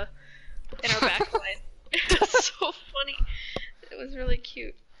diva in our back line. It was so funny. It was really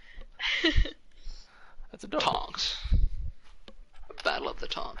cute. That's adorable. Tonks. A battle of the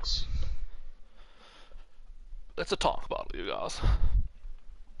tonks. That's a talk bottle, you guys.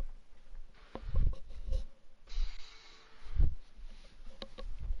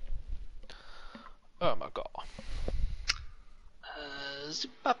 Oh my god.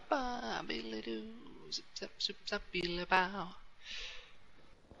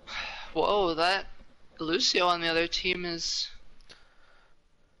 Whoa, that Lucio on the other team is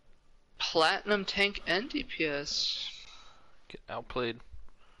platinum tank and DPS. Get outplayed.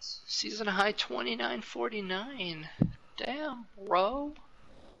 Season high 2949. Damn, bro.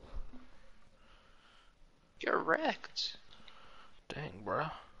 Get wrecked. Dang,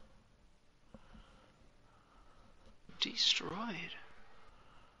 bruh. Destroyed.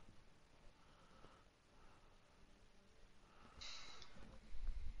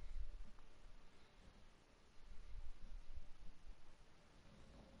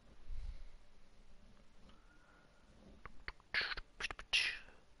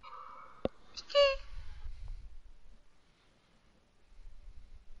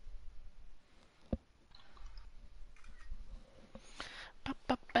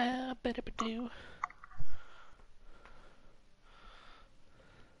 Ba-ba-ba-ba-da-ba-doo.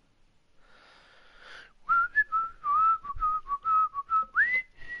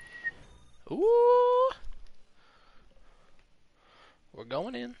 Ooh. We're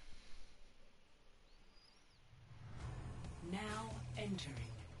going in. Now entering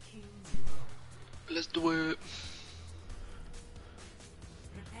King's Row. Let's do it.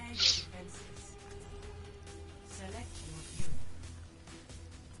 Prepare your defenses. Select your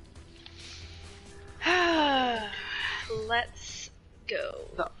hero. Let's go.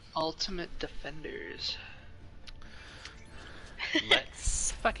 The ultimate defenders.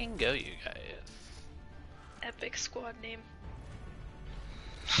 Let's fucking go, you guys. Epic squad name.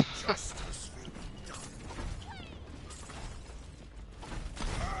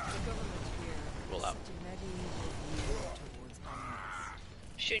 Roll out.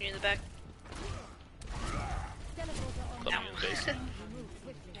 Shooting you in the back. Club you in the face.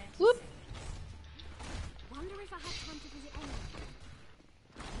 Whoop. Wonder if I have time to visit anyone.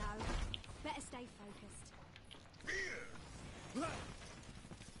 No. Better stay focused.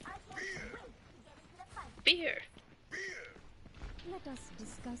 Beer. Let us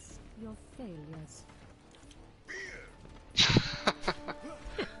discuss your failures.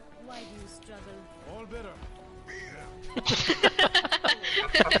 Why do you struggle? All better.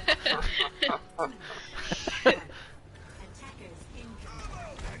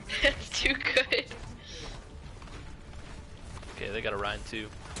 That's too good. Okay, they got a Ryan too.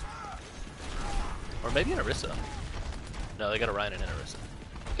 Or maybe an Orisa. No, they got a Ryan and an Orisa.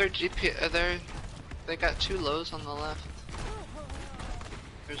 Their GP, they got 2 lows on the left.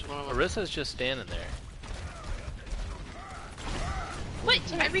 There's one of them. Orisa's just standing there. Wait,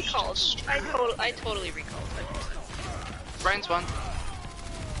 I recalled. I totally recalled. Brian's one.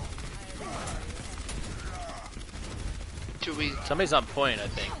 Do we? Somebody's on point, I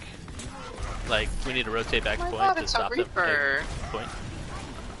think. Like, we need to rotate back to Oh my point God, to it's a stop them. Reaper. Okay, point.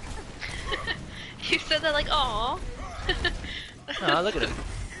 You said that like, aw. Oh, look at it.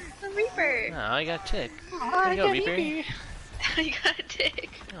 A Reaper. Oh, I got a tick. Aw, There you go, Reaper. You got a tick.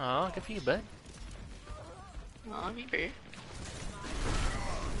 Oh, good for you, bud. Aw, Reaper.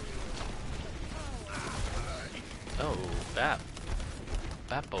 Oh,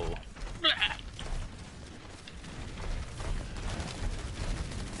 Bappo.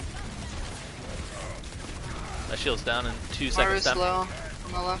 My shield's down in 2 seconds. Mara's low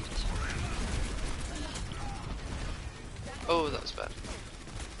on the left. Oh, that was bad.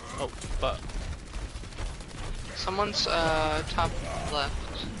 Oh, fuck. Someone's top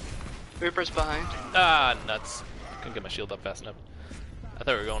left. Reaper's behind. Ah, nuts. Couldn't get my shield up fast enough. I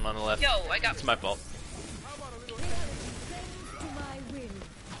thought we were going on the left. Yo, I got. It's my fault.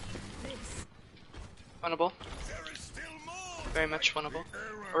 Winnable. Very much winnable.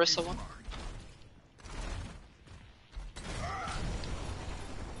 Orisa won.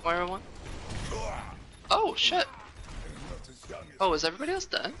 Moira won. Oh shit. Oh, is everybody else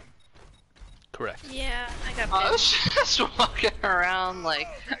dead? Correct. Yeah, I got. I was just walking around like.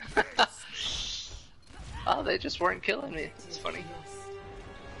 Oh, they just weren't killing me. It's funny.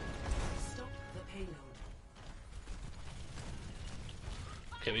 Stop the payload.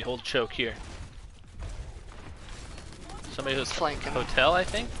 Okay, we hold choke here. Somebody who's Flanking. hotel, I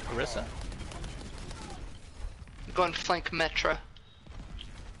think? Orisa? Going flank Metra.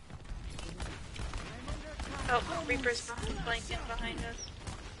 Oh, Reaper's flanking behind us.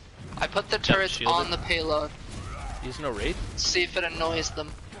 I put the turrets shielded. on the payload. Use no raid? See if it annoys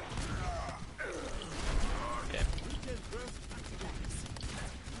them. Okay.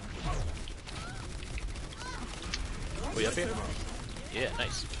 We up here? Yeah,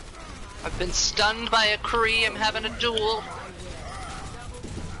 nice. I've been stunned by a Kree. I'm having a duel.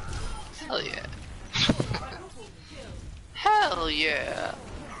 Hell yeah. Hell yeah.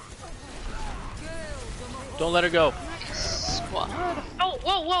 Don't let her go. Squad. Oh,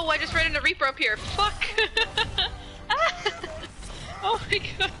 whoa, whoa! I just ran into Reaper up here. Fuck! Oh my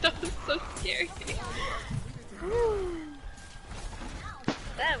god, that was so scary.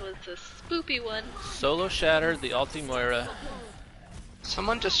 That was a spoopy one. Solo shattered the ulti Moira.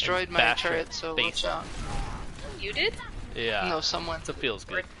 Someone destroyed my Basher turret, so face. watch out. You did? Yeah. No, someone. It feels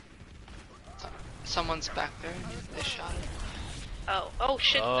good. Someone's back there. They shot it. Oh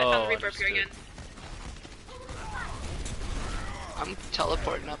shit! I found the Reaper up here again. I'm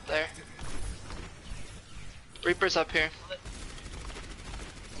teleporting up there. Reaper's up here.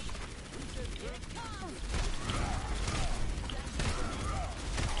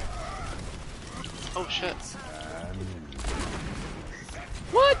 Oh shit.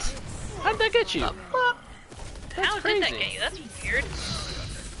 What? How'd that get you? How did that get you? That's weird.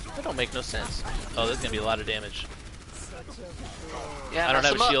 That don't make no sense. Oh, there's gonna be a lot of damage. Yeah, I don't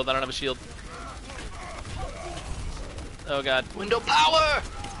mess have him a up. shield. I don't have a shield. Oh god. Window power!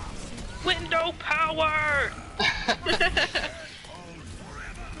 Window power! Alright,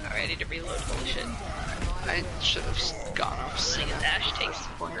 I need to reload. Holy shit. I should have gone off This scene. dash takes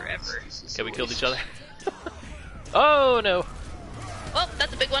forever. Okay, we killed each other. Oh no. Oh,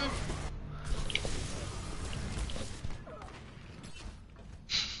 that's a big one.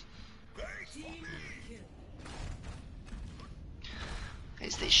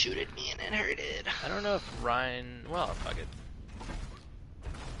 Guys, they shoot at me and it hurted. I don't know if Ryan. Well, fuck it.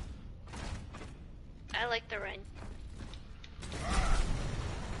 I like the Rhine.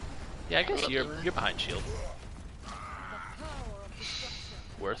 Yeah, I guess you're behind shield.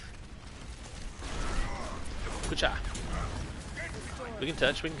 Worth. Good job. We can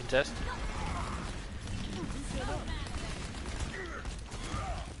touch. We can contest.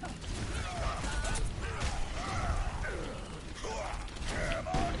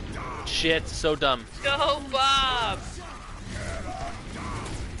 Shit, so dumb. Go, Bob!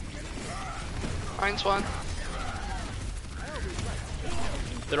 Mine's one.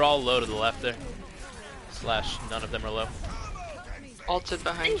 They're all low to the left there. Slash, none of them are low. Ulted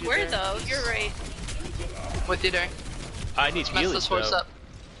behind They you were there. though, you're right. With you there. I need Let's mess healing this horse though. up.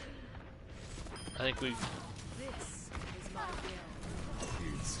 I think we.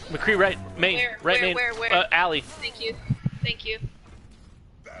 McCree right main, right main. Where? Alley. Thank you. Thank you.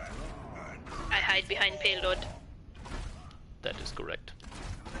 I hide behind payload. That is correct.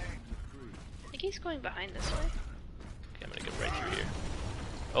 I think he's going behind this way. Okay, I'm gonna get right through here.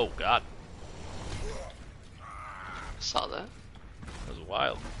 Oh god, Saw that. that was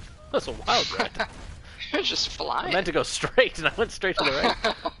wild. That's a wild ride. You're just I flying. meant to go straight, and I went straight to the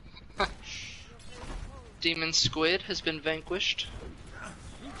right. Demon Squid has been vanquished.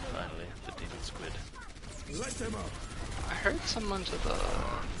 Finally, the demon squid. Let them up. I heard someone to the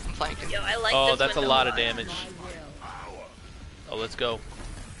I'm flanking. Yo, I like Oh, this that's a window lot of damage. Oh, let's go.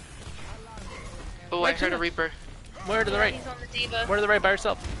 Oh, I heard a Reaper. Where to the right? He's on the diva. Where to the right by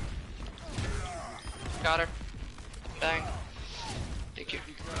herself? Got her. Bang. Thank you.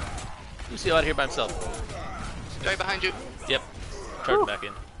 Lucio out here by himself. Right behind you. Yep. Charging back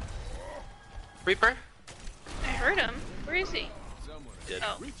in. Reaper? I heard him. Where is he? Dead.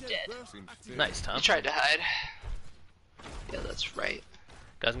 Oh, dead. Nice, Tom. He tried to hide. Yeah, that's right.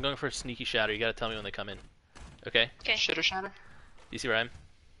 Guys, I'm going for a sneaky shatter. You gotta tell me when they come in. Okay? Okay. Shitter shatter? Do you see where I am?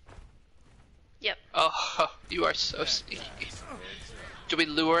 Yep. Oh, you are so sneaky. Do we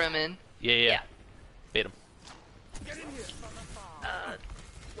lure him in? Yeah. Bait him.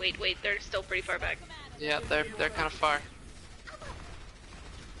 Wait, they're still pretty far back. Yeah, they're kind of far.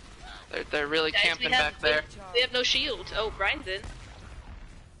 They're really Guys, camping back there. We have no shield. Oh, Brian's in.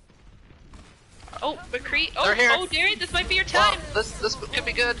 Oh, McCree. Oh, They're here. oh, Darian, this might be your Wow, time. this could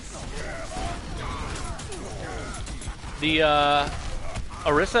be good. The,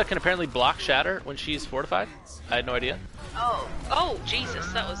 Orisa can apparently block shatter when she's fortified. I had no idea. Oh,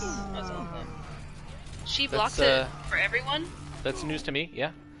 Jesus, that was awful. She blocks That's, it for everyone? That's news to me, yeah.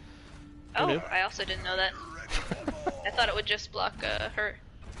 Who Oh, knew? I also didn't know that. I thought it would just block her.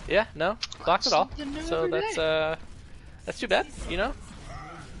 Yeah, no. Blocks it all. Something new So every that's too bad, you know?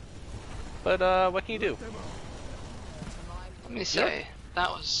 But, what can you do? Let me say, that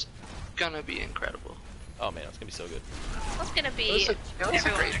was gonna be incredible. Oh man, it's gonna be so good. That's gonna It be was a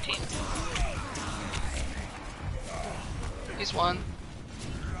everyone on great our team. He's one.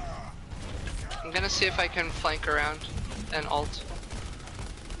 I'm gonna see if I can flank around and ult.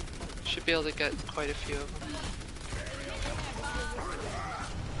 Should be able to get quite a few of them.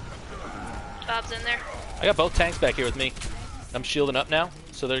 Bob's in there. I got both tanks back here with me. I'm shielding up now,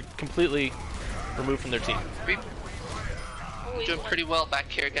 so they're completely removed from their team. Oh, he's Doing one. pretty well back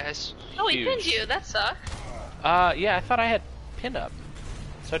here, guys. Oh, he Huge. pinned you. That sucks. Yeah, I thought I had pinned up.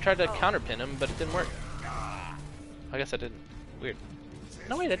 So I tried to counter pin him, but it didn't work. I guess I didn't. Weird.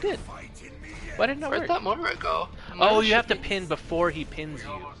 No, wait, I did. Why didn't it Where'd work? that Moira go? Oh, Moira you have to should be- pin before he pins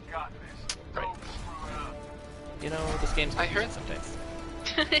you. Right. You know, this game's I heard- sometimes.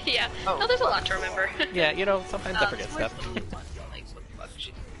 Yeah. Oh, no, there's a lot to remember. Yeah, you know, sometimes I forget stuff. Like, what the fuck?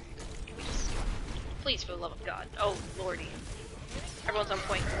 Can we just... Please, for the love of God. Oh, lordy. Everyone's on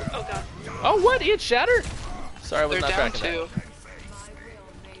point. Oh, God. Oh, what? He had shatter? Sorry, I was They're not down tracking two. that.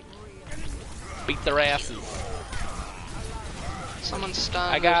 Beat their asses. Someone's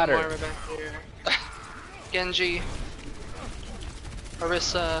stunned. I got There's a her. Moira back here. Genji.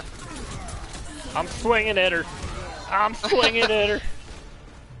 Orisa. I'm swinging at her. I'm swinging at her.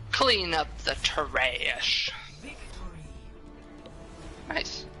 Clean up the trash.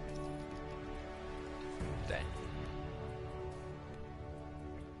 Nice. Dang.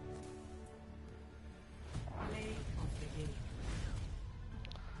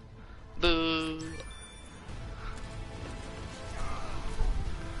 Boo.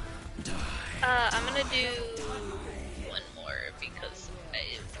 I'm gonna do one more because I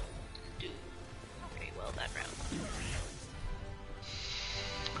didn't do very well that round.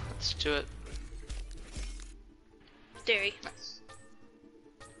 Let's do it. Derry.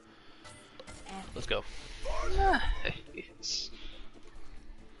 Let's go. Nice.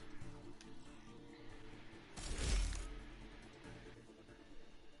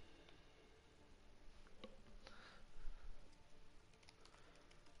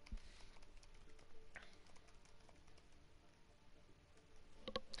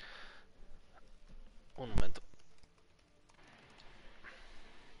 Un momento.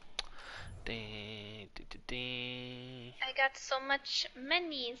 Ding, ding, ding, ding. I got so much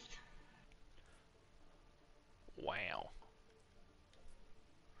minis. Wow.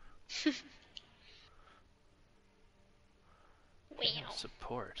 Wow.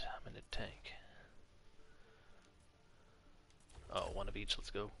 Support. I'm in a tank. Oh, one of each. Let's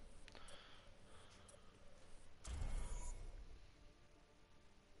go.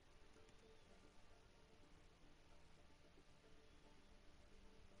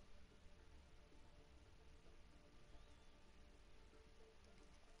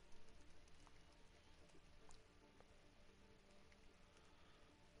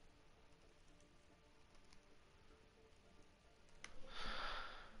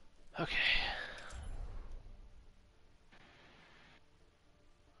 Okay.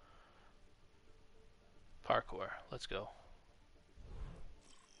 Parkour. Let's go.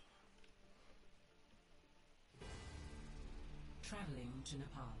 Traveling to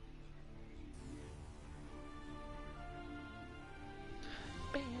Nepal.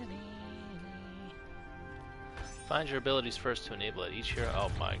 Find your abilities first to enable it. Each hero.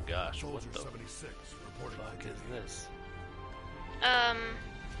 Oh my gosh, what Soldier the 76 reporting for fuck duty. is this?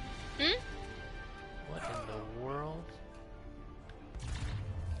 What in the world?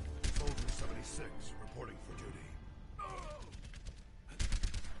 Soldier 76 reporting for duty.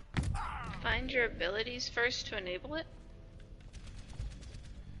 Find your abilities first to enable it?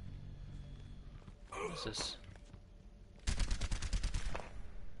 What is this?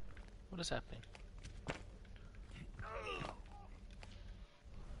 What is happening?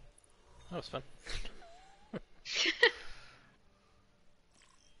 That was fun.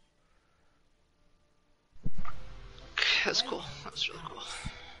 That's cool. That's really cool.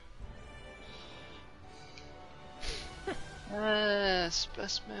 Yes,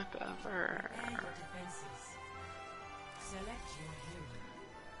 best map ever. Defenses. Select your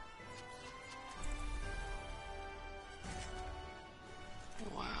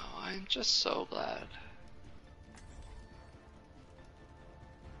hero. Wow, I'm just so glad.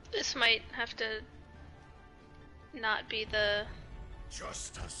 This might have to not be the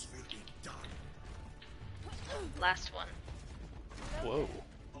Justice will be done. last one. Whoa.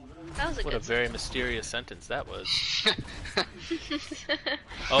 That was a What a good very mysterious sentence that was.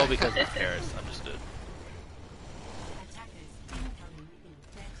 Oh, because it's Paris. Understood. Attackers incoming in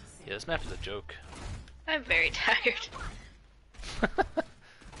 30 seconds. Yeah, this map is a joke. I'm very tired.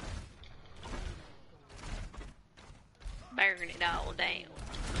 Burn it all down.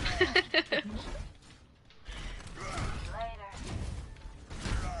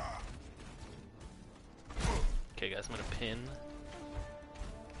 Okay, guys, I'm gonna pin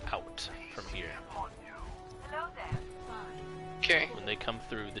out from here. Okay. When they come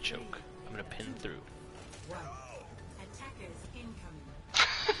through the choke, I'm gonna pin through. Attackers incoming.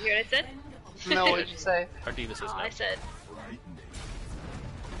 You hear what I said? No, what did you say? Our Diva says Oh, no. I said.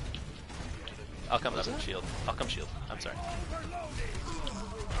 I'll come up and shield. I'll come shield. I'm sorry.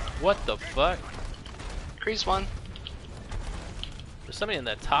 What the fuck? Crease one. There's somebody in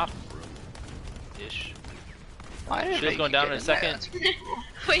that top room. Ish. Why did Shield's going down in a second.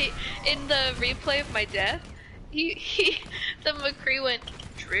 Wait, in the replay of my death, the McCree went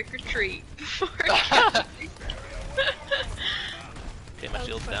trick or treat before. Okay, my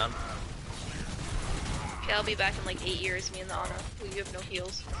shield's down. Okay, I'll be back in like 8 years, me and the Ana. We have no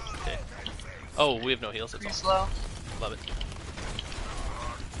heals. Okay. Oh, we have no heals. That's Crease awesome. low. Love it.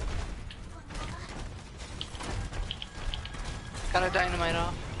 Got a dynamite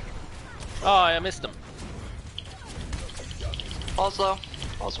off. Oh, I missed him. Ball's low.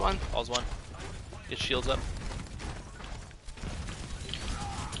 Ball's one. All's one. Get shields up.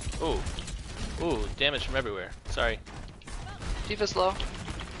 Ooh. Ooh, damage from everywhere. Sorry. Diva's low.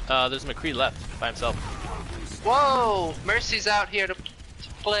 There's McCree left by himself. Whoa! Mercy's out here to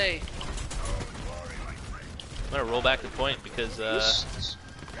play. I'm gonna roll back the point because,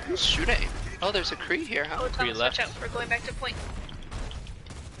 Who's shooting? Oh, there's a Cree here, huh? Oh, Thomas, watch left. out. We're going back to point.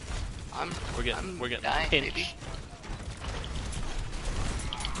 we're getting dying, pinched. baby.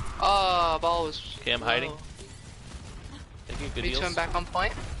 Oh, ball was. Okay, I'm hiding. Taking good Me too, I'm heals. back on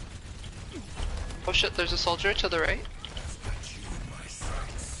point. Oh shit, there's a soldier to the right.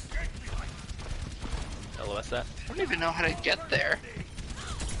 LOS that. I don't even know how to get there.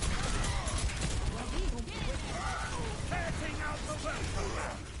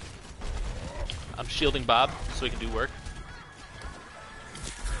 I'm shielding Bob so he can do work.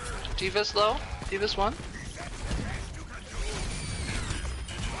 Diva's low. Diva's one.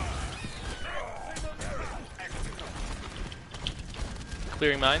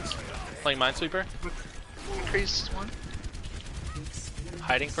 Clearing mines. Playing Minesweeper. Crease one.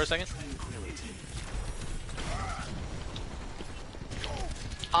 Hiding for a second.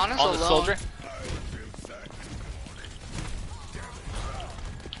 Ana's On the alone. soldier.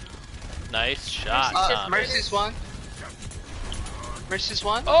 Nice shot, Thomas. Mercy's one. Mercy's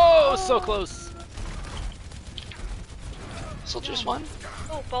one. Oh, so close. Soldier's one.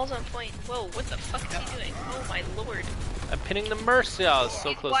 Oh, ball's on point. Whoa, what the fuck is he doing? Oh my lord. I'm pinning the Mercy. Oh, I was so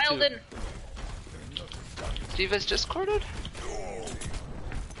He's close wildin'. too. Diva's discorded.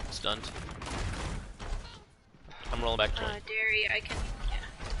 Stunned. I'm rolling back to point. Derry, I can.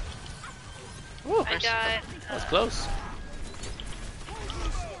 Woo, I got. that was close.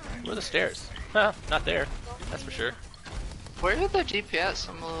 Where are the stairs? Huh, not there. That's for sure. Where are the DPS?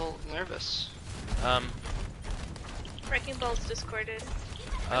 I'm a little nervous. Wrecking ball's discorded.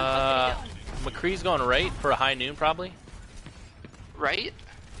 McCree's going right for a high noon, probably. Right?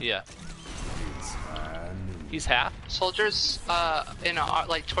 Yeah. He's half. Soldiers, in a,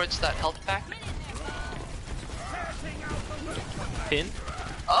 like towards that health pack. Pinned.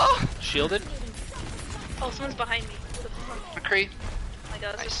 Oh! Shielded. Oh, someone's behind me. Who the fuck? McCree. Oh my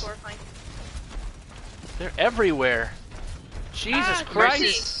god, that's just horrifying. They're everywhere. Jesus Christ.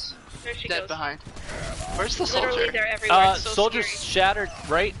 Mercy's There she dead goes. behind. Where's the Literally, soldier? they're everywhere. It's so Soldier's scary. shattered,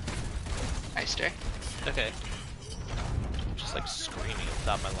 right? Nice, Jay. Okay. I'm just like screaming at the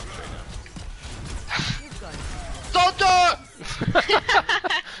top of my lungs right now. Soldier!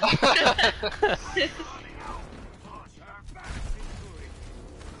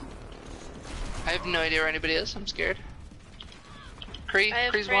 I have no idea where anybody is. I'm scared. I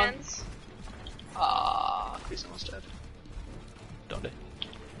have Kree's one. friends. Kree's almost dead. Don't they?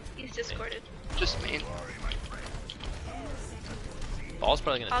 He's discorded. Just me. Ball's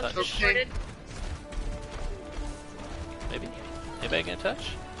probably gonna I'm touch. discorded. Maybe. Anybody gonna touch?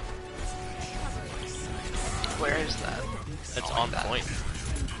 Where is that? It's Oh, on like that. point.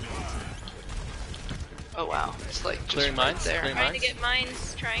 Oh wow, it's like just Clearing right mines? there. Clearing Trying to mines? get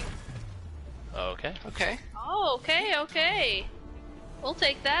mines. Trying. Okay. Okay. Oh, okay, okay. We'll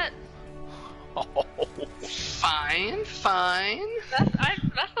take that. Fine, fine.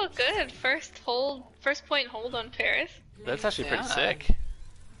 That felt good. First point hold on Paris. That's actually pretty Yeah. sick.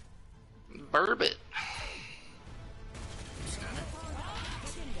 Burbit.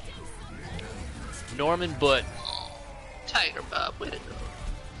 Norman Butt. Tiger Bob, way to go.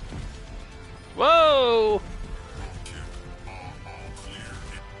 Whoa!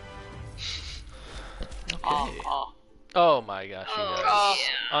 Okay. Oh, Oh my gosh, you Oh, guys. oh.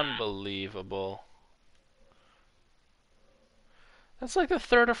 yeah. Unbelievable. That's like the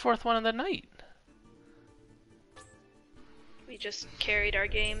third or fourth one of the night. We just carried our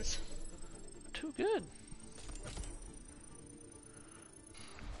games. Too good.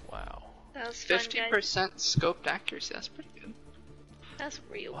 Wow. That was fun, guys. 50% scoped accuracy, that's pretty good. That's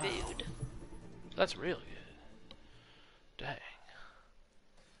real Wow. good. That's really good. Dang.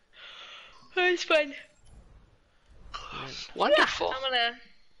 That was fun. Wonderful. I'm gonna.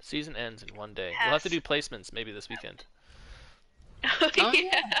 Season ends in one day. We'll have to do placements maybe this weekend. Oh, Oh,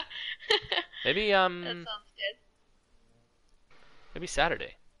 yeah. Maybe That sounds good. maybe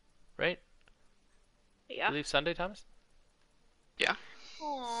Saturday, right? Yeah. You leave Sunday, Thomas? Yeah.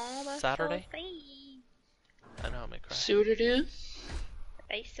 Aw, that's Saturday? so sweet. I know, I may cry. Suitor-doo.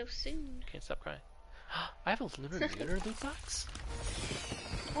 Bye so soon. Can't stop crying. I have a Lunar Lunar loot box.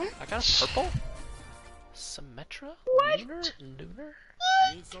 I got a purple. Symmetra? What? Lunar?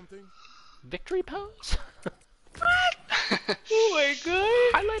 Need something? Victory pose? Oh my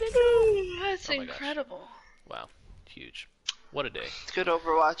god. Highlighted? That's Oh my gosh. incredible. Wow. Huge. What a day. Good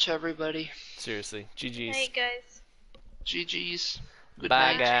Overwatch, everybody. Seriously. GG's. Hey guys. GG's. Good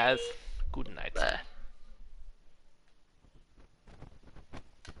Bye, night. guys. Good night. Bye.